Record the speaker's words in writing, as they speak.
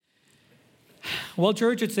Well,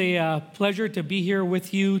 church, it's a pleasure to be here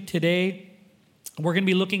with you today. We're going to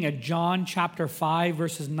be looking at John chapter 5,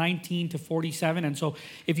 verses 19 to 47. And so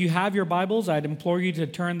if you have your Bibles, I'd implore you to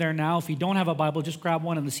turn there now. If you don't have a Bible, just grab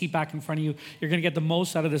one in the seat back in front of you. You're going to get the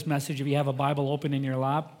most out of this message if you have a Bible open in your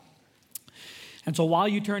lap. And so while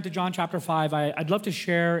you turn to John chapter 5, I'd love to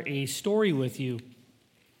share a story with you.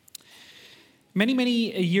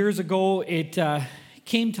 Many years ago, it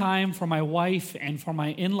came time for my wife and for my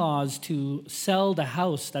in-laws to sell the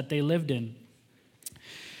house that they lived in.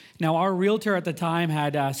 Now, our realtor at the time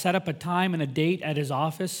had set up a time and a date at his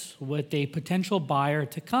office with a potential buyer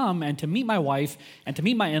to come and to meet my wife and to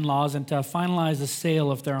meet my in-laws and to finalize the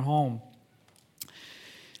sale of their home.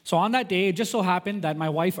 So on that day, it just so happened that my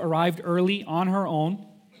wife arrived early on her own,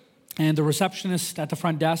 and the receptionist at the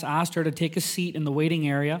front desk asked her to take a seat in the waiting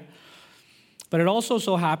area. But it also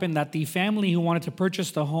so happened that the family who wanted to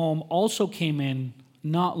purchase the home also came in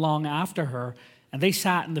not long after her, and they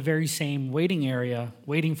sat in the very same waiting area,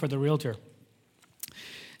 waiting for the realtor.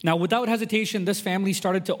 Now, without hesitation, this family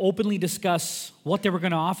started to openly discuss what they were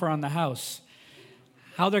going to offer on the house,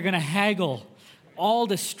 how they're going to haggle, all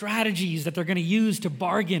the strategies that they're going to use to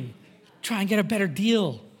bargain, try and get a better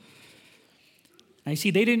deal. Now, you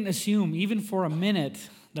see, they didn't assume, even for a minute,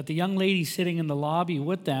 that the young lady sitting in the lobby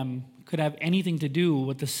with them could have anything to do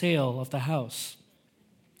with the sale of the house.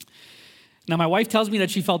 Now, my wife tells me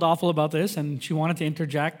that she felt awful about this and she wanted to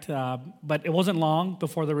interject, but it wasn't long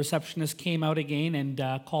before the receptionist came out again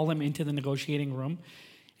and called them into the negotiating room.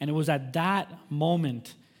 And it was at that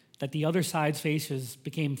moment that the other side's faces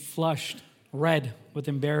became flushed, red with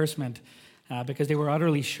embarrassment because they were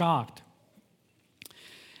utterly shocked.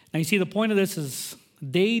 Now, you see, the point of this is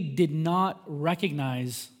they did not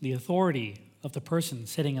recognize the authority of the person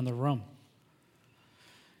sitting in the room.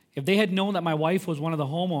 If they had known that my wife was one of the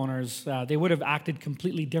homeowners, they would have acted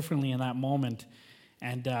completely differently in that moment.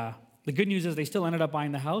 And the good news is they still ended up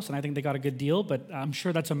buying the house, and I think they got a good deal, but I'm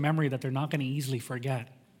sure that's a memory that they're not going to easily forget.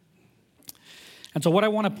 And so what I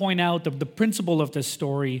want to point out, the principle of this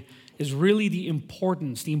story is really the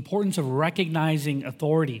importance of recognizing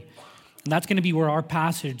authority. And that's going to be where our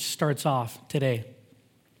passage starts off today.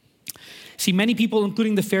 See, many people,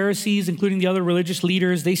 including the Pharisees, including the other religious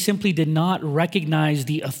leaders, they simply did not recognize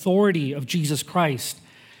the authority of Jesus Christ.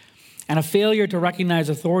 And a failure to recognize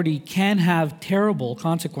authority can have terrible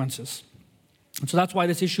consequences. And so that's why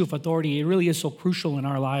this issue of authority, it really is so crucial in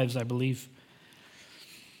our lives, I believe.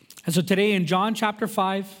 And so today in John chapter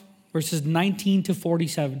 5, verses 19 to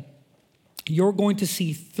 47, you're going to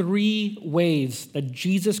see three ways that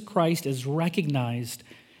Jesus Christ is recognized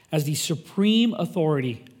as the supreme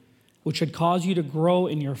authority, which should cause you to grow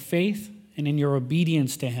in your faith and in your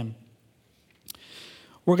obedience to him.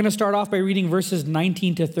 We're going to start off by reading verses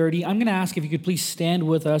 19 to 30. I'm going to ask if you could please stand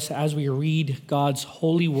with us as we read God's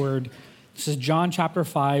holy word. This is John chapter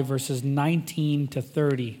 5, verses 19 to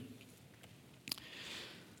 30.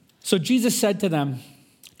 So Jesus said to them,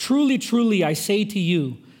 "Truly, truly, I say to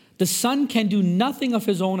you, the Son can do nothing of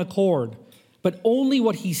his own accord, but only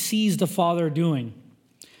what he sees the Father doing.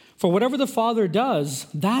 For whatever the Father does,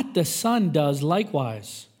 that the Son does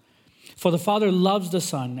likewise. For the Father loves the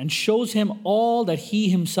Son and shows him all that he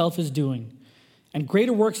himself is doing. And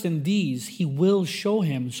greater works than these he will show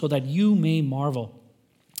him, so that you may marvel.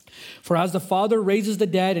 For as the Father raises the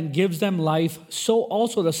dead and gives them life, so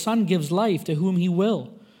also the Son gives life to whom he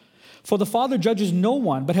will. For the Father judges no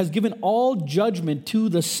one, but has given all judgment to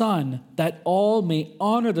the Son, that all may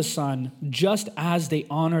honor the Son, just as they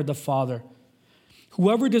honor the Father.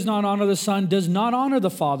 Whoever does not honor the Son does not honor the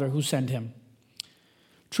Father who sent him.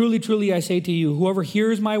 Truly, truly, I say to you, whoever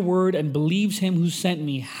hears my word and believes him who sent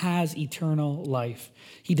me has eternal life.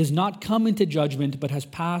 He does not come into judgment, but has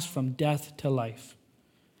passed from death to life.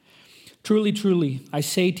 Truly, truly, I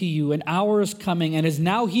say to you, an hour is coming and is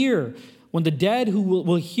now here when the dead who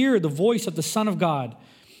will hear the voice of the Son of God,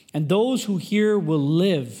 and those who hear will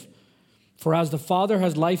live. For as the Father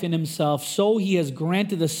has life in himself, so he has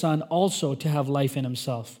granted the Son also to have life in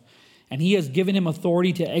himself. And he has given him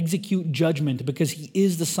authority to execute judgment, because he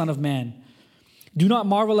is the Son of Man. Do not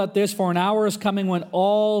marvel at this, for an hour is coming when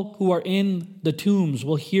all who are in the tombs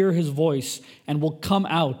will hear his voice and will come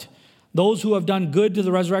out. Those who have done good to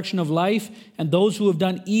the resurrection of life, and those who have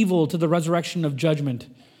done evil to the resurrection of judgment.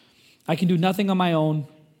 I can do nothing on my own.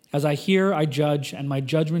 As I hear, I judge, and my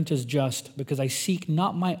judgment is just, because I seek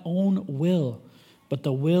not my own will, but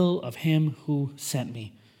the will of him who sent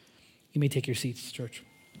me." You may take your seats, church.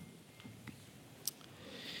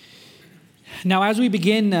 Now, as we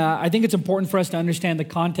begin, I think it's important for us to understand the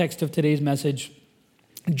context of today's message.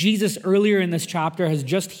 Jesus, earlier in this chapter, has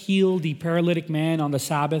just healed the paralytic man on the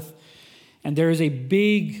Sabbath. And there is a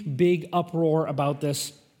big uproar about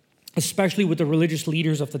this, especially with the religious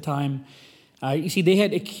leaders of the time. You see, they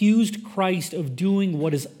had accused Christ of doing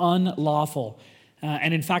what is unlawful.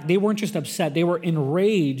 And in fact, they weren't just upset, they were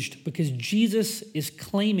enraged because Jesus is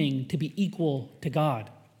claiming to be equal to God.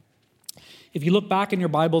 If you look back in your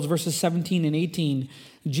Bibles, verses 17 and 18,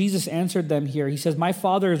 Jesus answered them here. He says, "My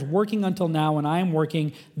Father is working until now, and I am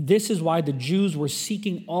working. This is why the Jews were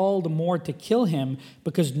seeking all the more to kill him,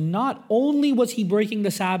 because not only was he breaking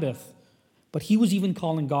the Sabbath, but he was even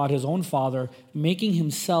calling God his own Father, making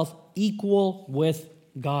himself equal with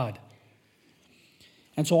God."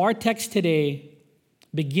 And so our text today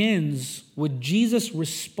begins with Jesus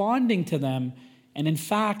responding to them and, in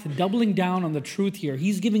fact, doubling down on the truth here.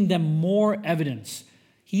 He's giving them more evidence.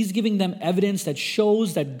 He's giving them evidence that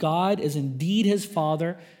shows that God is indeed his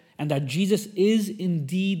Father and that Jesus is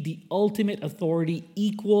indeed the ultimate authority,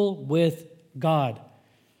 equal with God.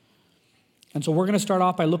 And so we're going to start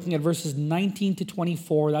off by looking at verses 19 to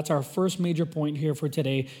 24. That's our first major point here for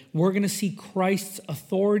today. We're going to see Christ's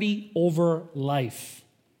authority over life.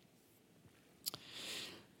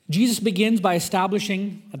 Jesus begins by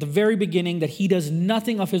establishing at the very beginning that he does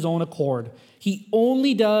nothing of his own accord. He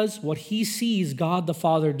only does what he sees God the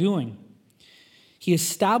Father doing. He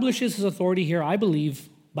establishes his authority here, I believe,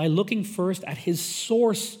 by looking first at his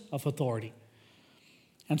source of authority.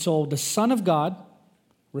 And so the Son of God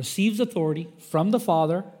receives authority from the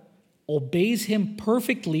Father, obeys him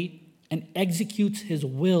perfectly, and executes his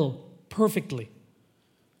will perfectly.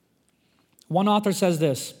 One author says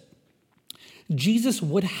this: Jesus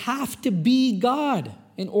would have to be God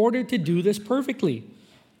in order to do this perfectly.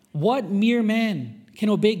 What mere man can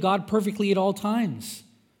obey God perfectly at all times?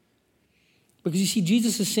 Because you see,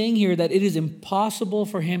 Jesus is saying here that it is impossible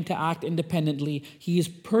for him to act independently. He is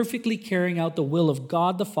perfectly carrying out the will of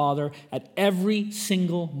God the Father at every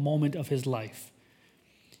single moment of his life.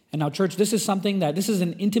 And now, church, this is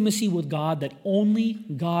an intimacy with God that only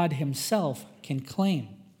God himself can claim.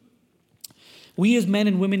 We as men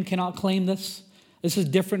and women cannot claim this. This is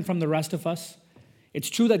different from the rest of us. It's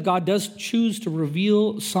true that God does choose to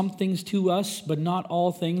reveal some things to us, but not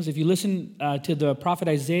all things. If you listen to the prophet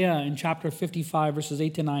Isaiah in chapter 55, verses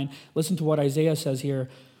 8 to 9, listen to what Isaiah says here.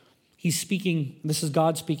 He's speaking, this is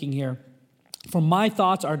God speaking here. "For my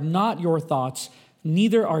thoughts are not your thoughts,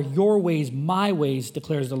 neither are your ways my ways,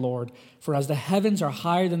 declares the Lord. For as the heavens are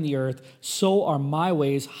higher than the earth, so are my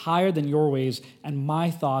ways higher than your ways, and my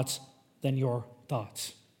thoughts than your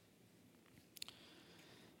thoughts."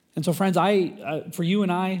 And so, friends, for you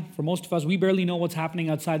and I, for most of us, we barely know what's happening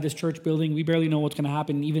outside this church building. We barely know what's going to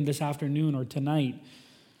happen even this afternoon or tonight.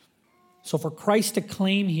 So for Christ to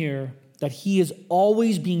claim here that he is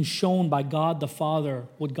always being shown by God the Father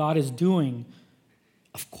what God is doing,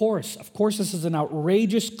 of course, this is an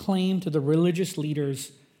outrageous claim to the religious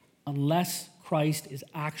leaders unless Christ is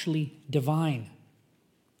actually divine.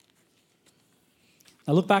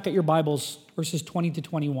 Now look back at your Bibles, verses 20 to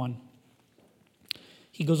 21.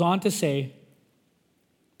 He goes on to say,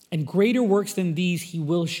 "And greater works than these he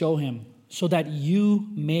will show him, so that you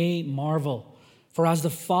may marvel. For as the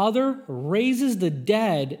Father raises the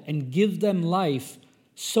dead and gives them life,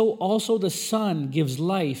 so also the Son gives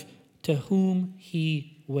life to whom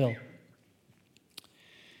he will."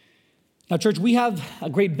 Now, church, we have a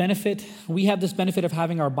great benefit. We have this benefit of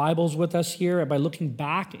having our Bibles with us here by looking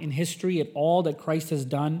back in history at all that Christ has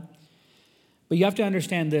done. But you have to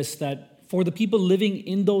understand this, that for the people living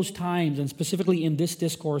in those times, and specifically in this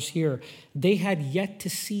discourse here, they had yet to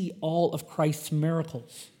see all of Christ's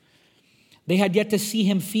miracles. They had yet to see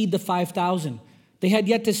him feed the 5,000. They had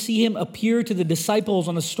yet to see him appear to the disciples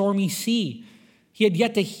on a stormy sea. He had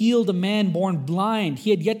yet to heal the man born blind.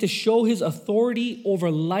 He had yet to show his authority over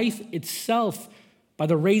life itself by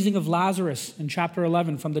the raising of Lazarus in chapter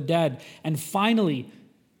 11 from the dead. And finally,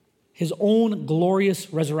 his own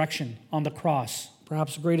glorious resurrection on the cross,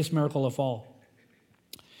 perhaps the greatest miracle of all.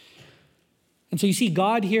 And so you see,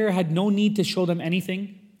 God here had no need to show them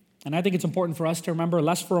anything. And I think it's important for us to remember,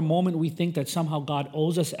 lest for a moment we think that somehow God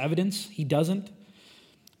owes us evidence. He doesn't.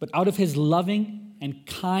 But out of his loving and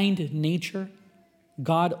kind nature,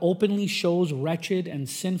 God openly shows wretched and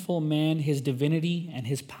sinful man his divinity and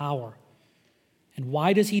his power. And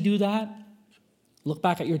why does he do that? Look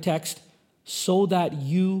back at your text. So that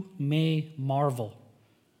you may marvel.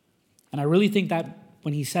 And I really think that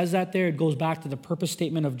when he says that there, it goes back to the purpose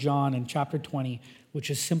statement of John in chapter 20, which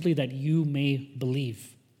is simply that you may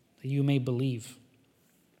believe. That you may believe.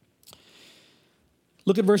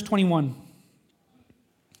 Look at verse 21.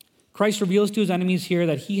 Christ reveals to his enemies here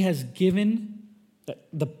that he has given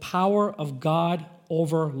the power of God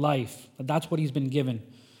over life. That's what he's been given.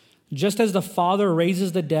 Just as the Father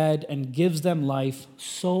raises the dead and gives them life,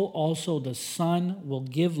 so also the Son will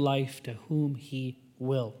give life to whom he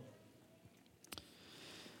will.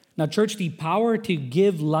 Now, church, the power to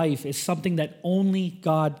give life is something that only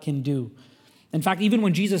God can do. In fact, even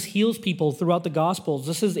when Jesus heals people throughout the Gospels,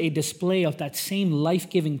 this is a display of that same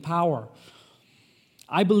life-giving power.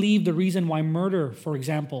 I believe the reason why murder, for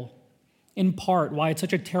example, in part, why it's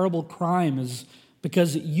such a terrible crime is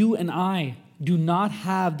because you and I do not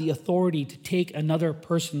have the authority to take another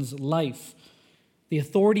person's life. The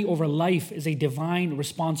authority over life is a divine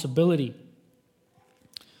responsibility.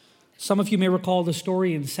 Some of you may recall the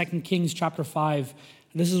story in 2 Kings chapter 5.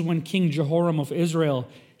 This is when King Jehoram of Israel,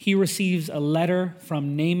 he receives a letter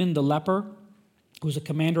from Naaman the leper, who's a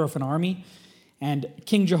commander of an army. And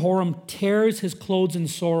King Jehoram tears his clothes in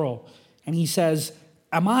sorrow. And he says,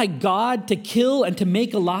 "Am I God to kill and to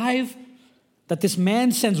make alive? That this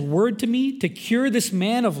man sends word to me to cure this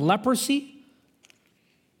man of leprosy?"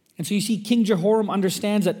 And so you see, King Jehoram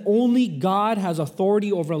understands that only God has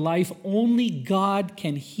authority over life. Only God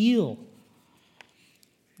can heal.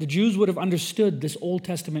 The Jews would have understood this Old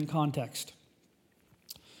Testament context.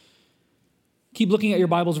 Keep looking at your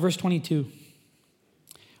Bibles, verse 22.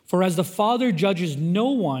 "For as the Father judges no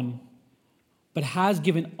one, but has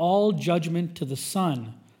given all judgment to the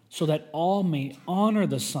Son, so that all may honor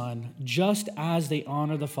the Son, just as they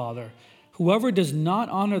honor the Father. Whoever does not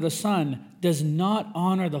honor the Son does not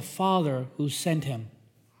honor the Father who sent him."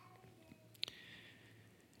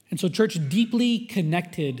 And so, church, deeply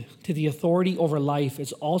connected to the authority over life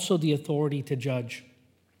is also the authority to judge.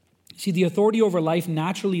 See, the authority over life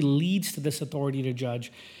naturally leads to this authority to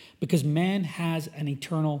judge because man has an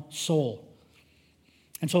eternal soul.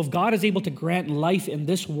 And so if God is able to grant life in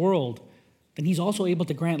this world, then he's also able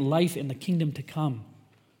to grant life in the kingdom to come.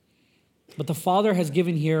 But the Father has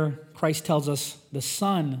given here, Christ tells us, the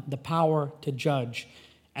Son the power to judge.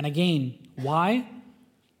 And again, why?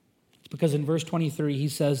 It's because in verse 23, he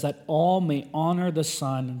says that all may honor the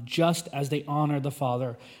Son just as they honor the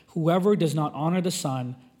Father. Whoever does not honor the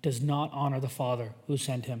Son does not honor the Father who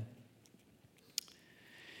sent him.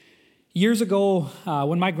 Years ago,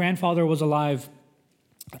 when my grandfather was alive,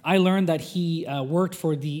 I learned that he worked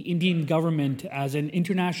for the Indian government as an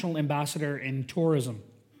international ambassador in tourism.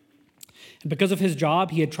 And because of his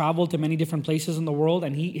job, he had traveled to many different places in the world,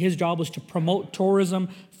 and his job was to promote tourism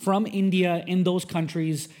from India in those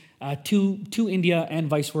countries to India and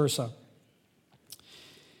vice versa.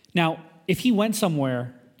 Now, if he went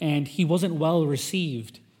somewhere and he wasn't well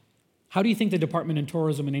received, how do you think the Department of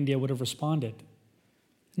Tourism in India would have responded?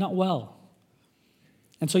 Not well.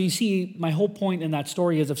 And so you see, my whole point in that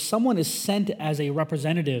story is if someone is sent as a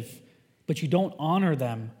representative, but you don't honor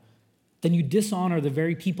them, then you dishonor the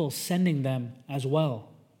very people sending them as well.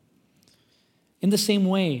 In the same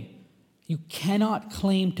way, you cannot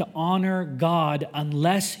claim to honor God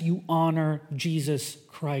unless you honor Jesus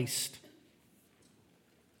Christ.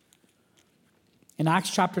 In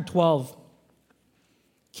Acts chapter 12,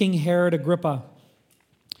 King Herod Agrippa,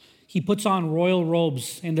 he puts on royal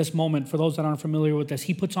robes in this moment. For those that aren't familiar with this,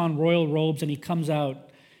 he puts on royal robes and he comes out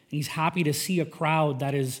and he's happy to see a crowd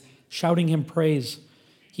that is shouting him praise.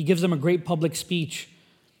 He gives them a great public speech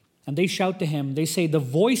and they shout to him. They say, "The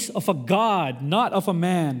voice of a God, not of a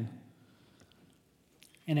man."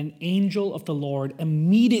 And an angel of the Lord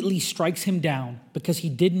immediately strikes him down because he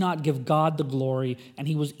did not give God the glory and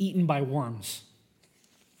he was eaten by worms.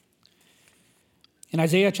 In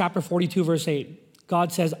Isaiah chapter 42, verse 8,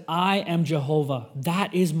 God says, "I am Jehovah.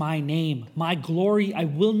 That is my name. My glory I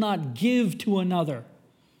will not give to another."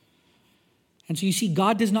 And so you see,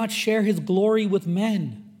 God does not share his glory with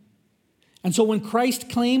men. And so when Christ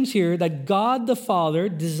claims here that God the Father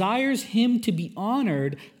desires him to be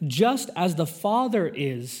honored just as the Father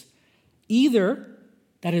is, either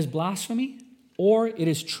that is blasphemy or it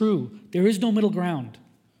is true. There is no middle ground.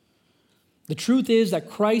 The truth is that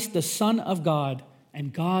Christ, the Son of God,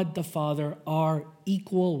 and God the Father are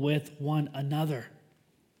equal with one another.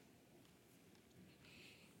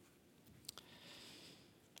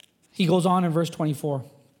 He goes on in verse 24.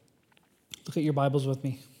 Look at your Bibles with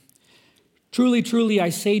me. "Truly, truly, I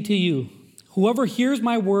say to you, whoever hears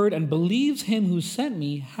my word and believes him who sent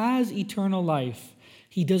me has eternal life.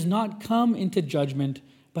 He does not come into judgment,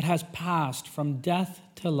 but has passed from death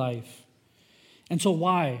to life." And so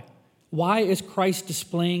why? Why is Christ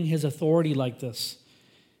displaying his authority like this?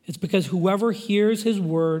 It's because whoever hears his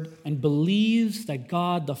word and believes that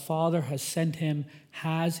God the Father has sent him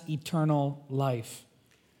has eternal life.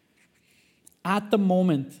 At the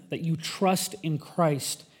moment that you trust in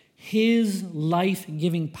Christ, his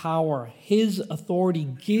life-giving power, his authority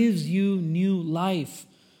gives you new life.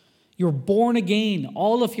 You're born again.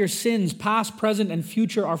 All of your sins, past, present, and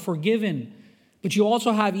future, are forgiven. But you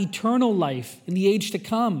also have eternal life in the age to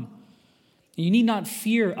come. You need not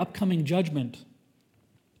fear upcoming judgment.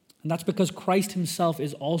 And that's because Christ himself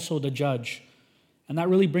is also the judge. And that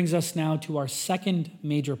really brings us now to our second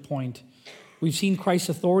major point. We've seen Christ's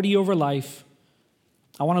authority over life.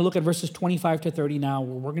 I want to look at verses 25 to 30 now,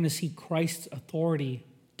 where we're going to see Christ's authority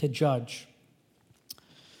to judge.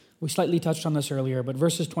 We slightly touched on this earlier, but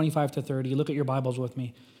verses 25 to 30, look at your Bibles with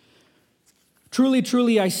me. Truly,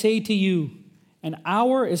 truly, I say to you, an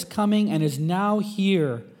hour is coming and is now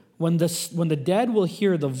here when the dead will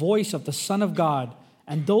hear the voice of the Son of God,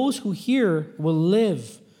 and those who hear will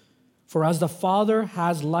live. For as the Father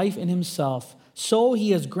has life in himself, so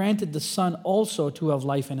he has granted the Son also to have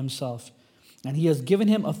life in himself. And he has given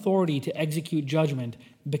him authority to execute judgment,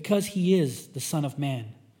 because he is the Son of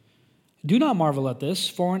Man. Do not marvel at this,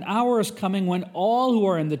 for an hour is coming when all who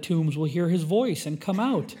are in the tombs will hear his voice and come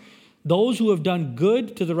out, those who have done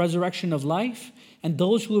good to the resurrection of life, and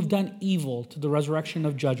those who have done evil to the resurrection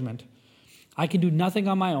of judgment. I can do nothing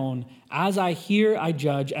on my own. As I hear, I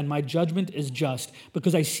judge, and my judgment is just,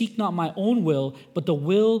 because I seek not my own will, but the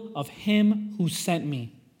will of him who sent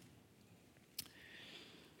me.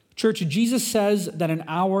 Church, Jesus says that an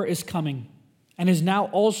hour is coming and is now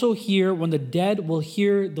also here when the dead will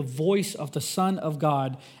hear the voice of the Son of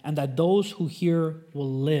God, and that those who hear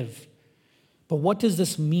will live. But what does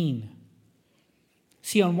this mean?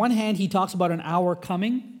 See, on one hand, he talks about an hour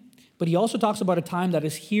coming, but he also talks about a time that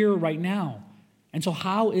is here right now. And so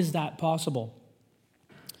how is that possible?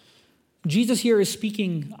 Jesus here is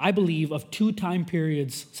speaking, I believe, of two time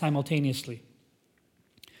periods simultaneously.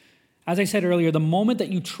 As I said earlier, the moment that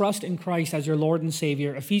you trust in Christ as your Lord and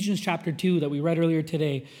Savior, Ephesians chapter 2 that we read earlier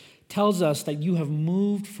today tells us that you have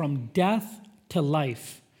moved from death to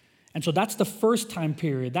life. And so that's the first time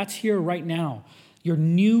period. That's here right now. Your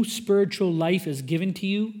new spiritual life is given to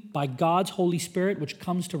you by God's Holy Spirit, which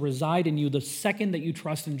comes to reside in you the second that you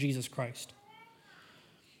trust in Jesus Christ.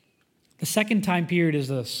 The second time period is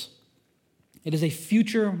this. It is a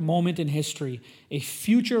future moment in history, a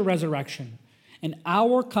future resurrection, an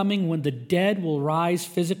hour coming when the dead will rise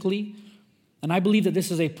physically. And I believe that this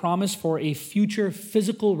is a promise for a future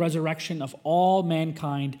physical resurrection of all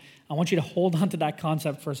mankind. I want you to hold on to that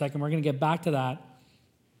concept for a second. We're going to get back to that.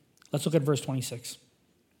 Let's look at verse 26.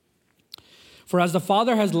 For as the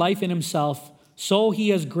Father has life in himself, so he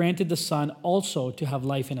has granted the Son also to have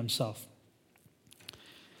life in himself.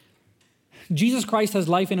 Jesus Christ has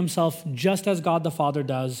life in himself just as God the Father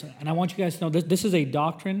does. And I want you guys to know this is a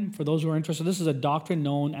doctrine, for those who are interested, this is a doctrine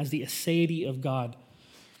known as the aseity of God.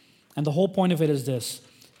 And the whole point of it is this.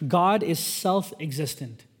 God is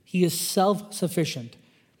self-existent. He is self-sufficient.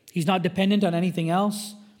 He's not dependent on anything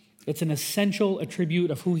else. It's an essential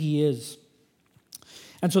attribute of who he is.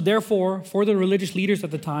 And so therefore, for the religious leaders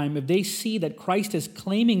at the time, if they see that Christ is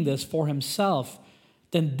claiming this for himself,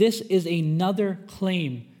 then this is another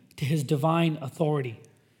claim to his divine authority.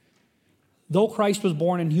 Though Christ was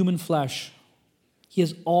born in human flesh, he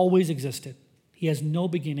has always existed. He has no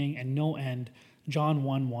beginning and no end. John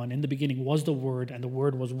 1:1, in the beginning was the Word, and the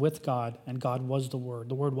Word was with God, and God was the Word.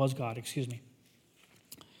 The Word was God,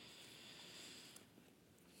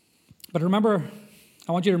 But remember,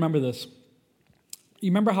 I want you to remember this.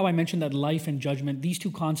 You remember how I mentioned that life and judgment, these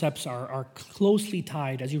two concepts are closely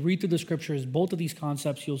tied. As you read through the scriptures, both of these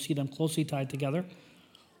concepts, you'll see them closely tied together.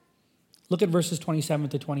 Look at verses 27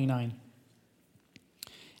 to 29.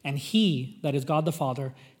 And he, that is God the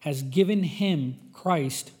Father, has given him,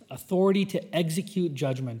 Christ, authority to execute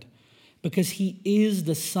judgment, because he is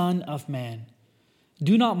the Son of Man.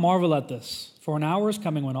 Do not marvel at this, for an hour is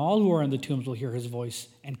coming when all who are in the tombs will hear his voice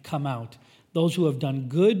and come out, those who have done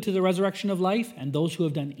good to the resurrection of life, and those who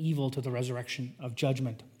have done evil to the resurrection of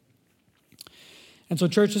judgment. And so,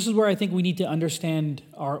 church, this is where I think we need to understand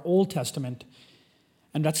our Old Testament.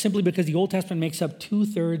 And that's simply because the Old Testament makes up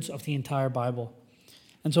 2/3 of the entire Bible.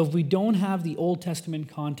 And so if we don't have the Old Testament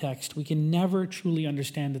context, we can never truly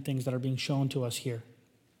understand the things that are being shown to us here.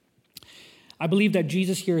 I believe that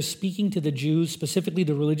Jesus here is speaking to the Jews, specifically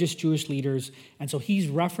the religious Jewish leaders, and so he's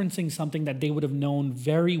referencing something that they would have known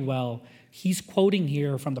very well. He's quoting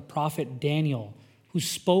here from the prophet Daniel, who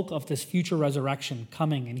spoke of this future resurrection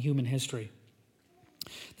coming in human history.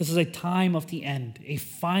 This is a time of the end, a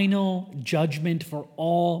final judgment for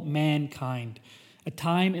all mankind, a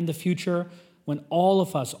time in the future when all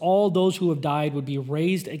of us, all those who have died, would be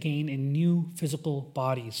raised again in new physical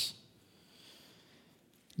bodies.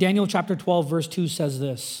 Daniel chapter 12, verse 2 says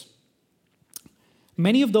this,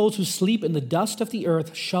 "Many of those who sleep in the dust of the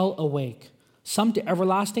earth shall awake, some to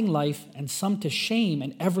everlasting life, and some to shame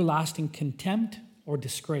and everlasting contempt or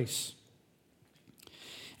disgrace.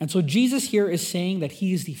 And so Jesus here is saying that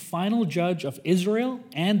he is the final judge of Israel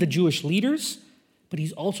and the Jewish leaders, but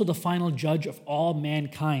he's also the final judge of all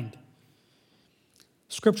mankind.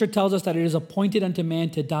 Scripture tells us that it is appointed unto man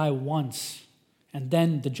to die once, and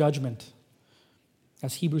then the judgment.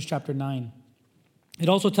 That's Hebrews chapter 9. It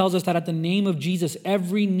also tells us that at the name of Jesus,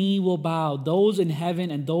 every knee will bow, those in heaven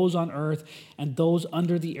and those on earth and those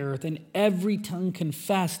under the earth, and every tongue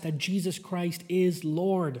confess that Jesus Christ is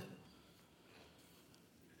Lord.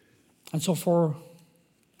 And so for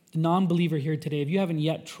the non-believer here today, if you haven't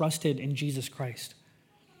yet trusted in Jesus Christ,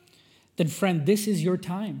 then friend, this is your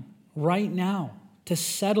time right now to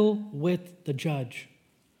settle with the judge.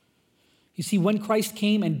 You see, when Christ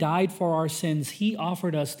came and died for our sins, he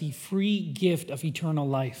offered us the free gift of eternal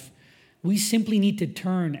life. We simply need to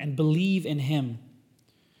turn and believe in him.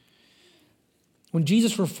 When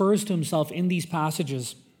Jesus refers to himself in these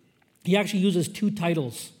passages, he actually uses two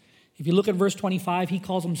titles. If you look at verse 25, he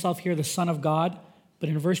calls himself here the Son of God, but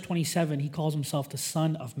in verse 27, he calls himself the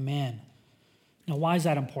Son of Man. Now, why is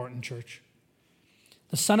that important, church?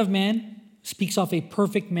 The Son of Man speaks of a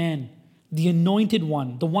perfect man, the anointed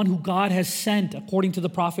one, the one who God has sent, according to the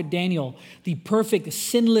prophet Daniel, the perfect,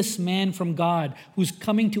 sinless man from God who's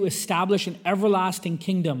coming to establish an everlasting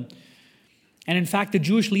kingdom. And in fact, the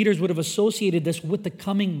Jewish leaders would have associated this with the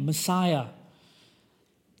coming Messiah.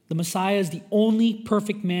 The Messiah is the only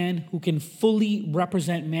perfect man who can fully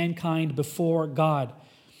represent mankind before God.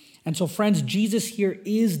 And so, friends, Jesus here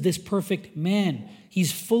is this perfect man.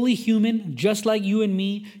 He's fully human, just like you and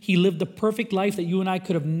me. He lived the perfect life that you and I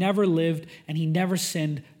could have never lived, and he never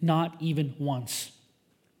sinned, not even once.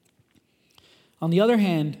 On the other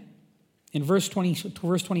hand, in verse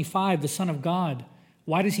 25, the Son of God,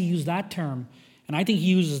 why does he use that term? And I think he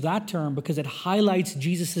uses that term because it highlights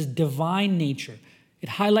Jesus' divine nature. It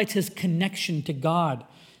highlights his connection to God.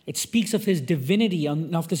 It speaks of his divinity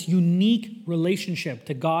and of this unique relationship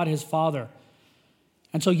to God, his Father.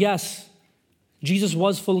 And so, yes, Jesus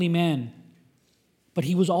was fully man, but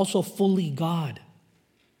he was also fully God.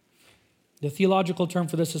 The theological term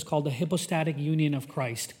for this is called the hypostatic union of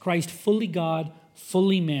Christ. Christ fully God,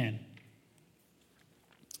 fully man.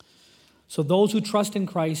 So those who trust in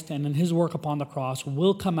Christ and in his work upon the cross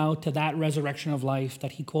will come out to that resurrection of life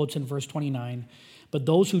that he quotes in verse 29. But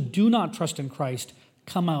those who do not trust in Christ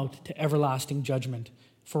come out to everlasting judgment,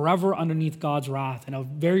 forever underneath God's wrath in a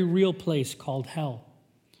very real place called hell.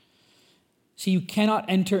 See, you cannot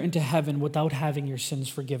enter into heaven without having your sins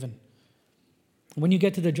forgiven. When you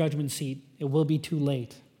get to the judgment seat, it will be too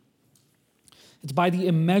late. It's by the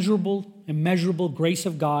immeasurable grace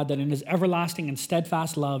of God that in his everlasting and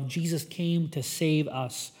steadfast love, Jesus came to save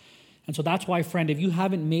us. And so that's why, friend, if you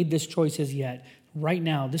haven't made this choice as yet, right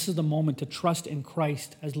now, this is the moment to trust in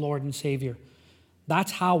Christ as Lord and Savior.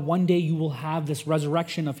 That's how one day you will have this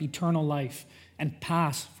resurrection of eternal life and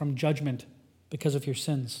pass from judgment because of your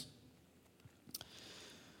sins.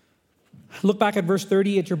 Look back at verse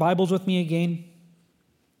 30 at your Bibles with me again.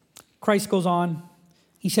 Christ goes on.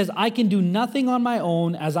 He says, I can do nothing on my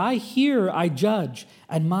own. As I hear, I judge,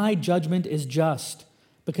 and my judgment is just,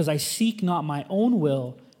 because I seek not my own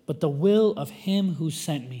will, but the will of him who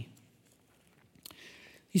sent me.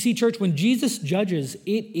 You see, church, when Jesus judges,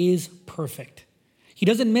 it is perfect. He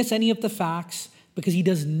doesn't miss any of the facts because he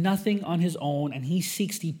does nothing on his own, and he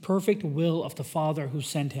seeks the perfect will of the Father who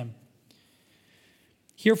sent him.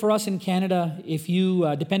 Here for us in Canada, if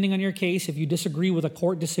you, depending on your case, if you disagree with a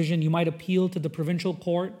court decision, you might appeal to the provincial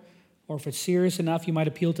court, or if it's serious enough, you might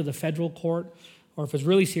appeal to the federal court, or if it's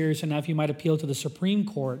really serious enough, you might appeal to the Supreme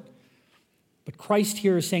Court. But Christ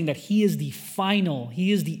here is saying that he is the final,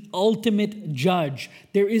 he is the ultimate judge.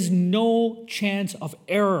 There is no chance of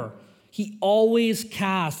error. He always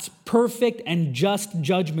casts perfect and just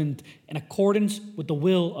judgment in accordance with the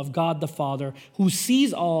will of God the Father, who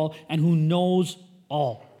sees all and who knows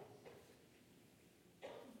all.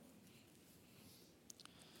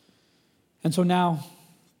 And so now,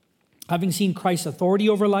 having seen Christ's authority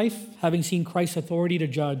over life, having seen Christ's authority to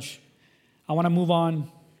judge, I want to move on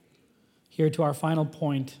here to our final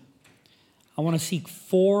point. I want to seek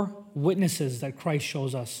 4 witnesses that Christ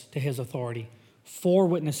shows us to his authority. 4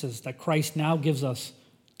 witnesses that Christ now gives us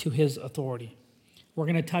to his authority. We're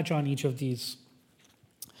going to touch on each of these.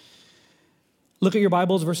 Look at your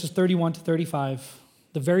Bibles, verses 31 to 35.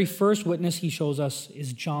 The very first witness he shows us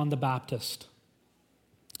is John the Baptist.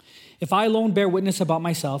 If I alone bear witness about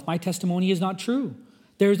myself, my testimony is not true.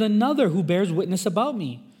 There is another who bears witness about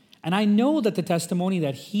me, and I know that the testimony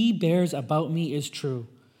that he bears about me is true.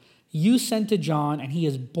 You sent to John, and he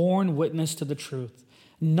has borne witness to the truth.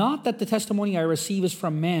 Not that the testimony I receive is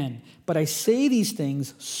from man, but I say these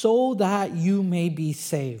things so that you may be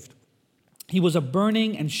saved. He was a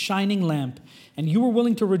burning and shining lamp, and you were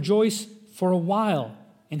willing to rejoice for a while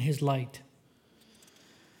in his light.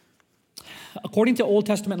 According to Old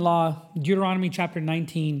Testament law, Deuteronomy chapter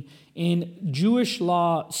 19, in Jewish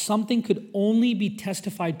law, something could only be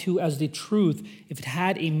testified to as the truth if it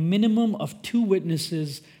had a minimum of 2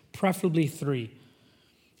 witnesses, preferably 3.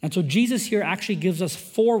 And so Jesus here actually gives us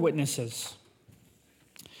 4 witnesses.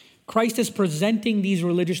 Christ is presenting these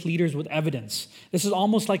religious leaders with evidence. This is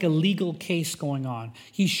almost like a legal case going on.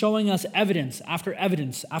 He's showing us evidence after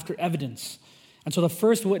evidence after evidence. And so the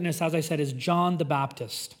first witness, as I said, is John the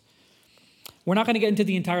Baptist. We're not going to get into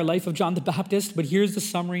the entire life of John the Baptist, but here's the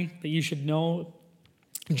summary that you should know.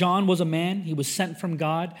 John was a man. He was sent from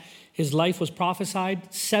God. His life was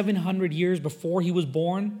prophesied 700 years before he was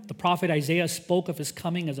born. The prophet Isaiah spoke of his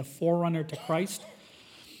coming as a forerunner to Christ.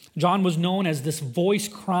 John was known as this voice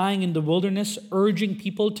crying in the wilderness, urging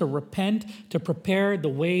people to repent, to prepare the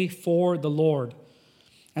way for the Lord.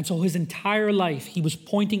 And so his entire life, he was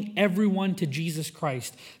pointing everyone to Jesus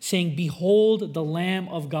Christ, saying, "Behold the Lamb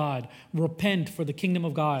of God. Repent, for the kingdom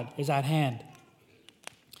of God is at hand."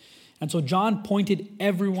 And so John pointed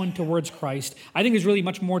everyone towards Christ. I think there's really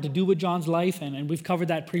much more to do with John's life, and we've covered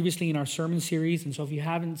that previously in our sermon series. And so if you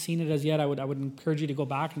haven't seen it as yet, I would encourage you to go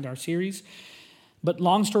back into our series. But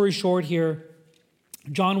long story short here,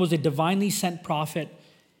 John was a divinely sent prophet,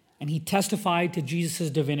 and he testified to Jesus'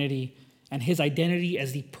 divinity and his identity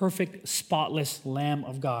as the perfect, spotless Lamb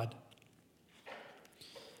of God.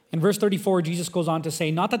 In verse 34, Jesus goes on to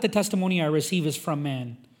say, "Not that the testimony I receive is from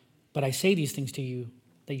man, but I say these things to you,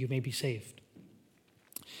 that you may be saved."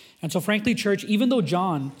 And so frankly, church, even though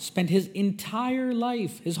John spent his entire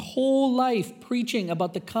life, his whole life, preaching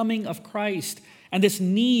about the coming of Christ and this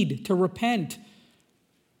need to repent,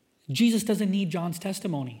 Jesus doesn't need John's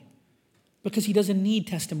testimony because he doesn't need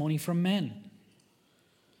testimony from men.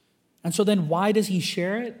 And so then why does he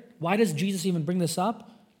share it? Why does Jesus even bring this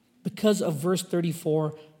up? Because of verse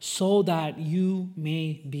 34, so that you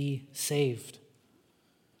may be saved.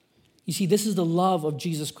 You see, this is the love of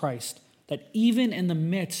Jesus Christ, that even in the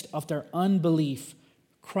midst of their unbelief,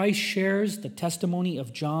 Christ shares the testimony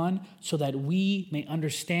of John so that we may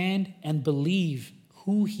understand and believe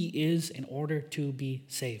who he is in order to be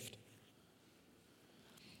saved.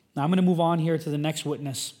 Now I'm going to move on here to the next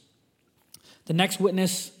witness. The next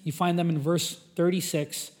witness, you find them in verse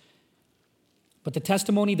 36. "But the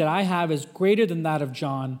testimony that I have is greater than that of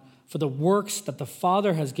John, for the works that the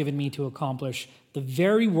Father has given me to accomplish, the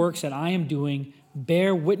very works that I am doing,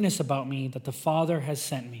 bear witness about me that the Father has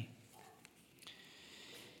sent me."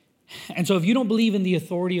 And so if you don't believe in the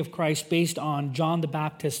authority of Christ based on John the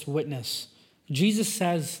Baptist's witness, Jesus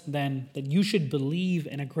says then that you should believe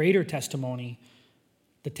in a greater testimony,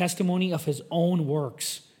 the testimony of his own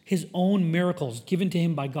works, his own miracles given to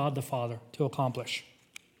him by God the Father to accomplish.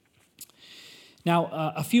 Now,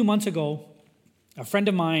 a few months ago, a friend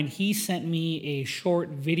of mine, he sent me a short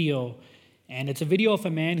video, and it's a video of a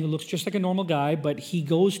man who looks just like a normal guy, but he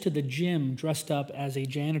goes to the gym dressed up as a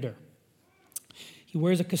janitor. He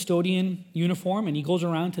wears a custodian uniform, and he goes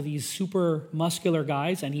around to these super muscular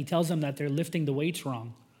guys, and he tells them that they're lifting the weights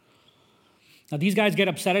wrong. Now, these guys get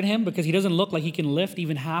upset at him because he doesn't look like he can lift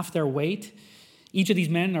even half their weight. Each of these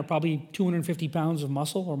men are probably 250 pounds of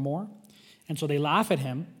muscle or more, and so they laugh at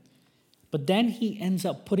him. But then he ends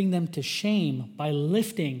up putting them to shame by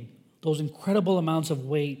lifting those incredible amounts of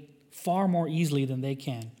weight far more easily than they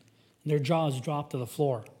can. And their jaws drop to the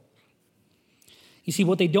floor. You see,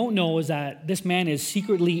 what they don't know is that this man is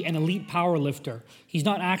secretly an elite power lifter. He's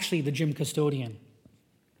not actually the gym custodian.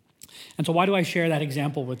 And so why do I share that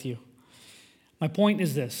example with you? My point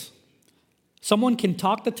is this. Someone can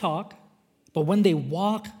talk the talk, but when they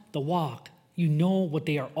walk the walk, you know what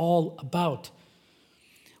they are all about.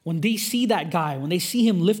 When they see that guy, when they see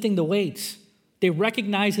him lifting the weights, they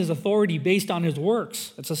recognize his authority based on his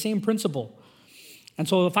works. It's the same principle. And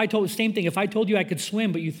so if I told you I could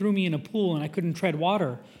swim, but you threw me in a pool and I couldn't tread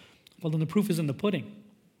water, well, then the proof is in the pudding.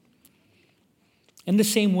 In the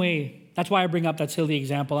same way, that's why I bring up that silly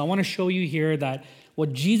example. I want to show you here that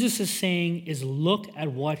what Jesus is saying is look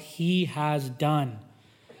at what he has done.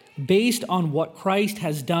 Based on what Christ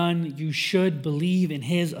has done, you should believe in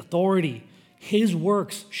his authority. His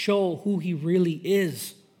works show who he really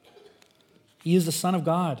is. He is the Son of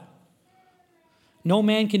God. No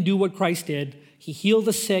man can do what Christ did. He healed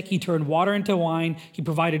the sick. He turned water into wine. He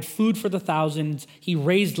provided food for the thousands. He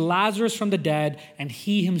raised Lazarus from the dead, and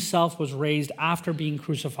he himself was raised after being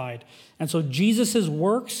crucified. And so Jesus'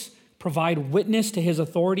 works provide witness to his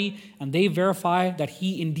authority, and they verify that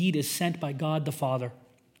he indeed is sent by God the Father.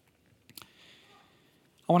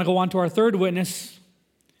 I want to go on to our third witness,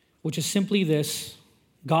 which is simply this: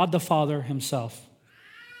 God the Father himself.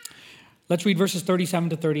 Let's read verses 37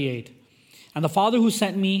 to 38. And the Father who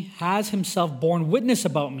sent me has himself borne witness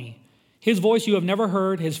about me. His voice you have never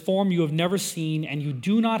heard, his form you have never seen, and you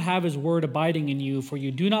do not have his word abiding in you, for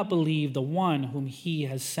you do not believe the one whom he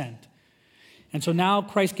has sent. And so now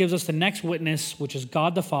Christ gives us the next witness, which is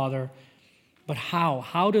God the Father. But how?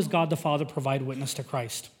 How does God the Father provide witness to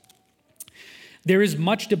Christ? There is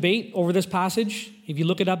much debate over this passage. If you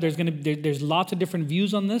look it up, there's lots of different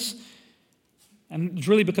views on this. And it's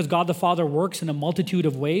really because God the Father works in a multitude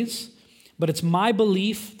of ways. But it's my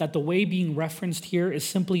belief that the way being referenced here is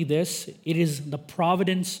simply this: it is the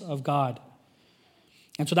providence of God.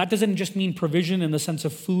 And so that doesn't just mean provision in the sense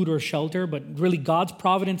of food or shelter, but really God's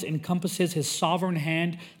providence encompasses his sovereign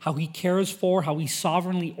hand, how he cares for, how he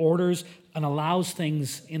sovereignly orders and allows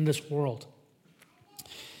things in this world.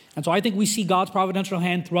 And so I think we see God's providential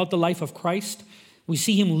hand throughout the life of Christ. We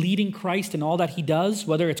see him leading Christ in all that he does,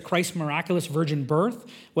 whether it's Christ's miraculous virgin birth,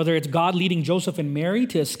 whether it's God leading Joseph and Mary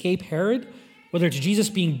to escape Herod, whether it's Jesus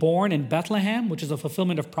being born in Bethlehem, which is a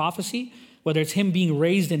fulfillment of prophecy, whether it's him being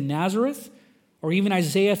raised in Nazareth, or even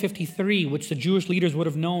Isaiah 53, which the Jewish leaders would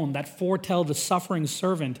have known, that foretell the suffering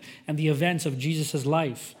servant and the events of Jesus'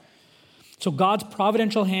 life. So God's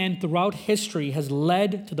providential hand throughout history has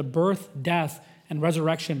led to the birth, death, and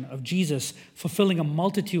resurrection of Jesus, fulfilling a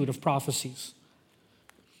multitude of prophecies.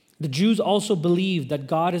 The Jews also believe that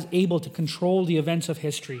God is able to control the events of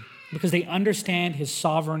history because they understand his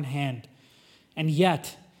sovereign hand. And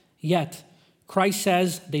yet, Christ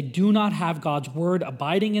says they do not have God's word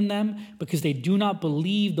abiding in them because they do not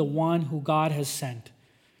believe the one who God has sent.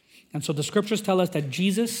 And so the scriptures tell us that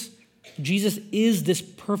Jesus is this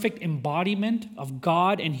perfect embodiment of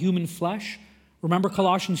God and human flesh. Remember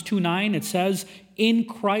Colossians 2:9, it says, "In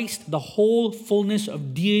Christ the whole fullness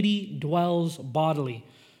of deity dwells bodily."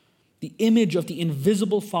 The image of the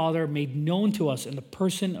invisible Father made known to us in the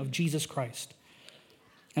person of Jesus Christ.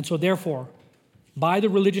 And so therefore, by the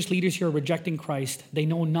religious leaders here rejecting Christ, they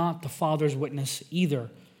know not the Father's witness either.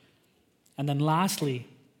 And then lastly,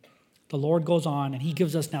 the Lord goes on and he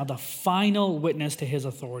gives us now the final witness to his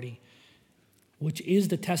authority, which is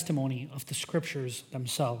the testimony of the scriptures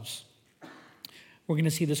themselves. We're going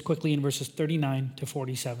to see this quickly in verses 39 to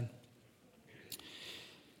 47.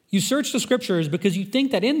 You search the scriptures because you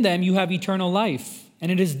think that in them you have eternal life,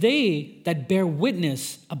 and it is they that bear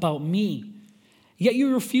witness about me. Yet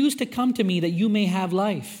you refuse to come to me that you may have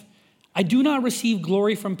life. I do not receive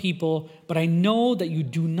glory from people, but I know that you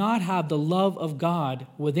do not have the love of God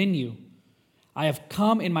within you. I have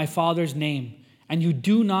come in my Father's name, and you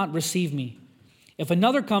do not receive me. If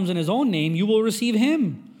another comes in his own name, you will receive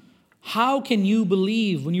him. How can you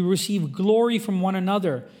believe when you receive glory from one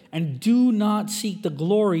another and do not seek the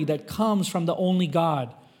glory that comes from the only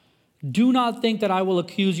God? Do not think that I will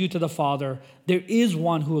accuse you to the Father. There is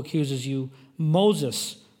one who accuses you,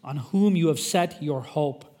 Moses, on whom you have set your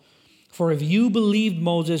hope. For if you believed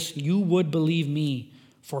Moses, you would believe me,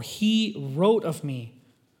 for he wrote of me.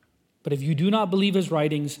 But if you do not believe his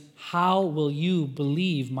writings, how will you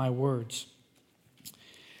believe my words?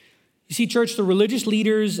 You see, church, the religious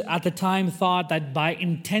leaders at the time thought that by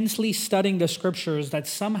intensely studying the scriptures, that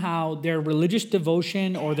somehow their religious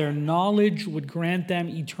devotion or their knowledge would grant them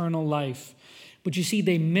eternal life. But you see,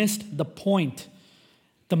 they missed the point.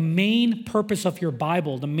 The main purpose of your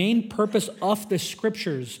Bible, the main purpose of the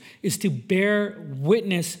scriptures is to bear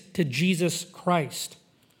witness to Jesus Christ.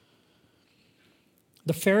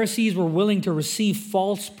 The Pharisees were willing to receive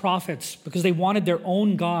false prophets because they wanted their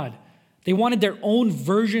own God. They wanted their own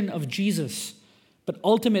version of Jesus. But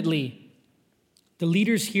ultimately, the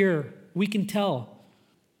leaders here, we can tell,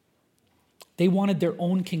 they wanted their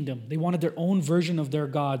own kingdom. They wanted their own version of their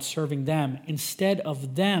God serving them instead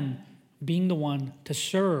of them being the one to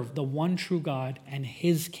serve the one true God and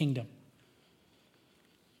his kingdom.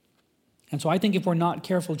 And so I think if we're not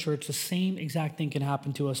careful, church, the same exact thing can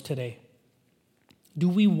happen to us today. Do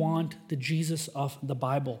we want the Jesus of the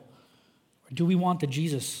Bible? Or do we want the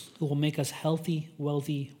Jesus who will make us healthy,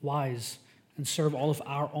 wealthy, wise, and serve all of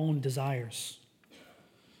our own desires?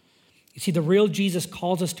 You see, the real Jesus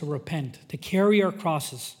calls us to repent, to carry our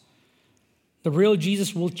crosses. The real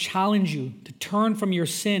Jesus will challenge you to turn from your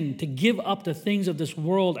sin, to give up the things of this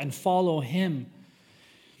world and follow him.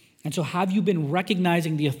 And so have you been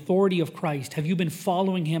recognizing the authority of Christ? Have you been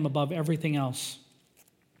following him above everything else?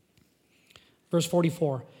 Verse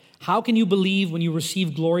 44, how can you believe when you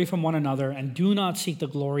receive glory from one another and do not seek the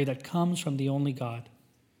glory that comes from the only God?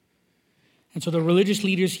 And so the religious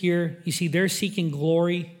leaders here, you see, they're seeking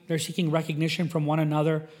glory, they're seeking recognition from one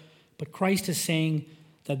another, but Christ is saying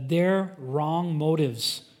that their wrong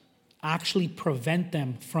motives actually prevent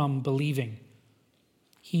them from believing.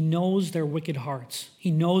 He knows their wicked hearts.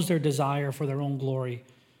 He knows their desire for their own glory.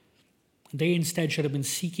 They instead should have been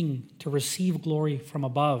seeking to receive glory from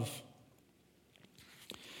above.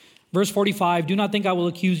 Verse 45, do not think I will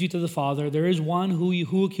accuse you to the Father. There is one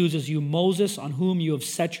who accuses you, Moses, on whom you have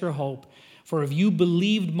set your hope. For if you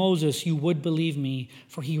believed Moses, you would believe me,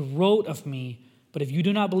 for he wrote of me. But if you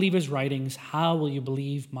do not believe his writings, how will you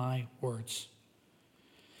believe my words?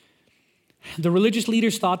 The religious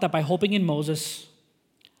leaders thought that by hoping in Moses,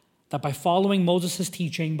 that by following Moses'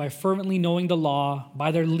 teaching, by fervently knowing the law,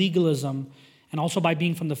 by their legalism, and also by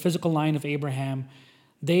being from the physical line of Abraham,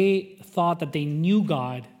 they thought that they knew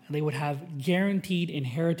God and they would have guaranteed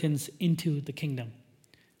inheritance into the kingdom.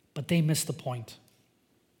 But they missed the point.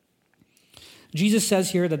 Jesus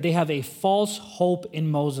says here that they have a false hope in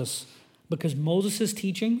Moses because Moses'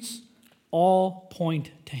 teachings all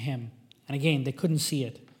point to him. And again, they couldn't see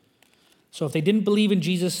it. So if they didn't believe in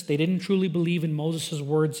Jesus, they didn't truly believe in Moses'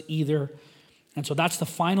 words either. And so that's the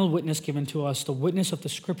final witness given to us, the witness of the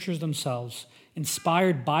scriptures themselves,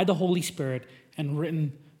 inspired by the Holy Spirit and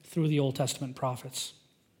written through the Old Testament prophets.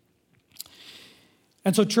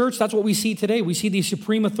 And so, church, that's what we see today. We see the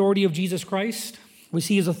supreme authority of Jesus Christ. We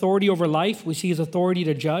see his authority over life. We see his authority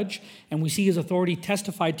to judge. And we see his authority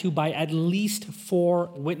testified to by at least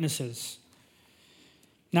 4 witnesses.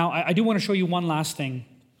 Now, I do want to show you one last thing.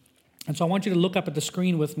 And so I want you to look up at the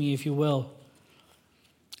screen with me, if you will.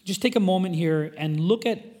 Just take a moment here and look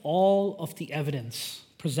at all of the evidence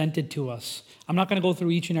presented to us. I'm not going to go through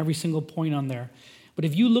each and every single point on there. But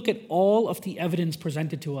if you look at all of the evidence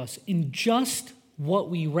presented to us in just what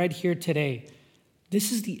we read here today,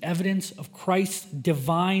 this is the evidence of Christ's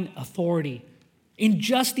divine authority in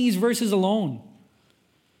just these verses alone.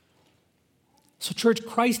 So, church,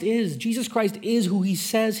 Jesus Christ is who he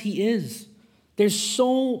says he is. There's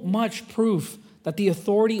so much proof that the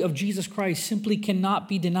authority of Jesus Christ simply cannot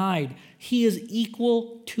be denied. He is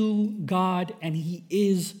equal to God, and he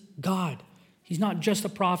is God. He's not just a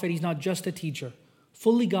prophet. He's not just a teacher.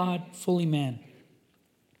 Fully God, fully man.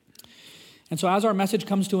 And so as our message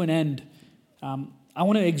comes to an end, I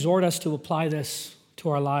want to exhort us to apply this to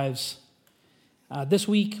our lives. This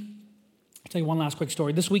week, I'll tell you one last quick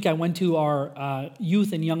story. This week I went to our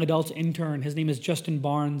youth and young adults intern. His name is Justin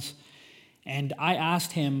Barnes. And I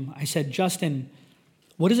asked him, I said, Justin,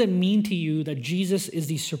 what does it mean to you that Jesus is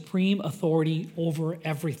the supreme authority over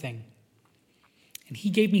everything? And he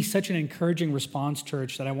gave me such an encouraging response,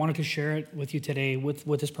 church, that I wanted to share it with you today,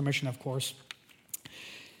 with his permission, of course.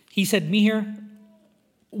 He said, Mihir,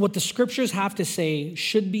 what the scriptures have to say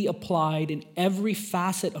should be applied in every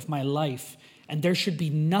facet of my life, and there should be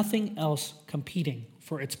nothing else competing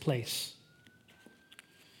for its place.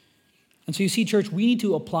 And so you see, church, we need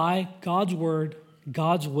to apply God's word,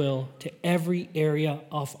 God's will to every area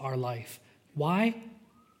of our life. Why?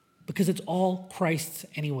 Because it's all Christ's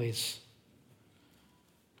anyways.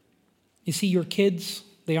 You see, your kids,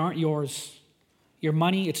 they aren't yours. Your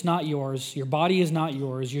money, it's not yours. Your body is not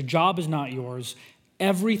yours. Your job is not yours.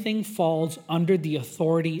 Everything falls under the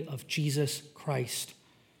authority of Jesus Christ.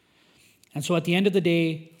 And so at the end of the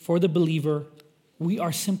day, for the believer, we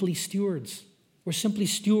are simply stewards. We're simply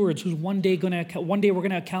stewards who's one day we're going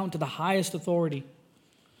to account to the highest authority.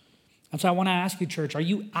 And so I want to ask you, church, are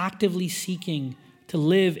you actively seeking to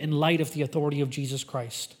live in light of the authority of Jesus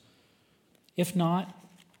Christ? If not,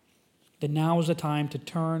 then now is the time to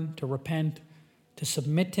turn, to repent, to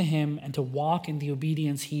submit to him, and to walk in the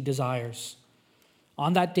obedience he desires.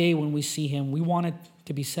 On that day when we see him, we want it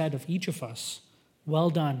to be said of each of us, well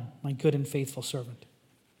done, my good and faithful servant.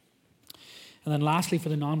 And then lastly, for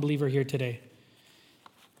the non-believer here today,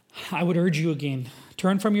 I would urge you again,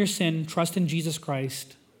 turn from your sin, trust in Jesus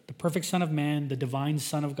Christ, the perfect Son of Man, the divine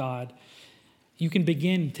Son of God. You can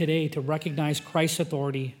begin today to recognize Christ's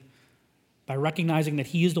authority by recognizing that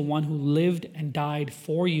he is the one who lived and died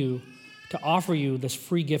for you to offer you this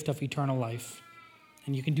free gift of eternal life.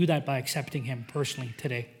 And you can do that by accepting him personally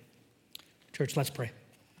today. Church, let's pray.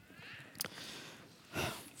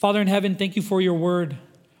 Father in heaven, thank you for your word.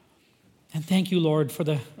 And thank you, Lord, for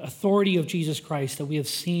the authority of Jesus Christ that we have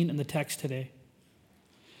seen in the text today.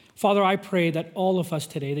 Father, I pray that all of us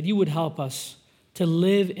today, that you would help us to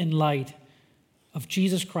live in light of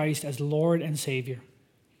Jesus Christ as Lord and Savior.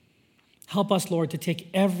 Help us, Lord, to take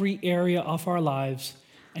every area of our lives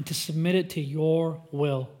and to submit it to your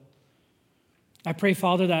will. I pray,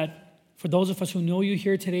 Father, that for those of us who know you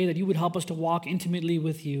here today, that you would help us to walk intimately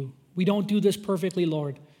with you. We don't do this perfectly,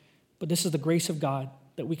 Lord, But this is the grace of God,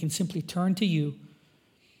 that we can simply turn to you,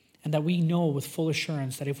 and that we know with full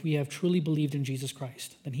assurance that if we have truly believed in Jesus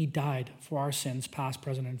Christ, then he died for our sins, past,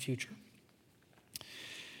 present, and future.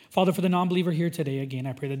 Father, for the non-believer here today, again,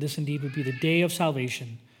 I pray that this indeed would be the day of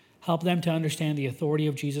salvation. Help them to understand the authority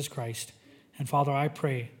of Jesus Christ. And Father, I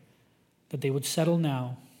pray that they would settle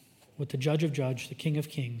now with the Judge of Judges, the King of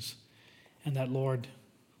Kings, and that, Lord,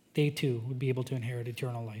 they too would be able to inherit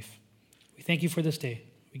eternal life. We thank you for this day.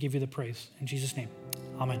 We give you the praise. In Jesus' name,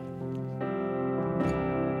 amen.